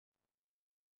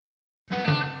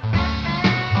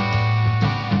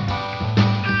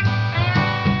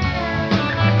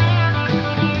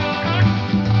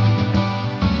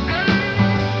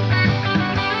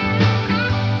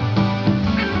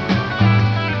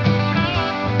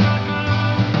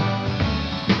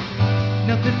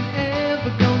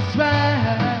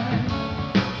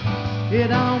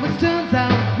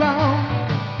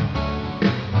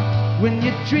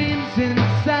dreams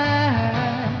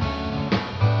inside,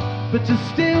 but you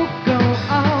still go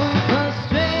on.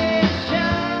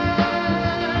 Frustration,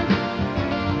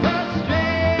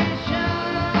 frustration,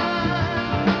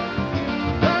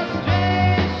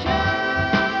 frustration,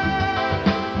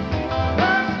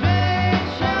 frustration,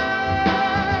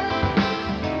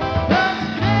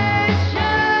 frustration.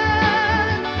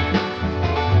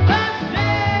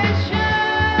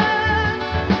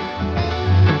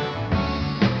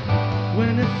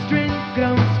 When a string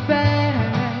goes bad,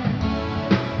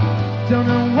 don't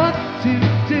know what to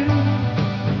do,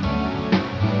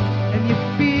 and you're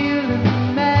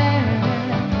feeling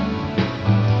mad,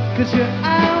 'cause you're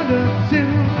out of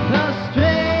tune.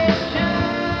 Frustration.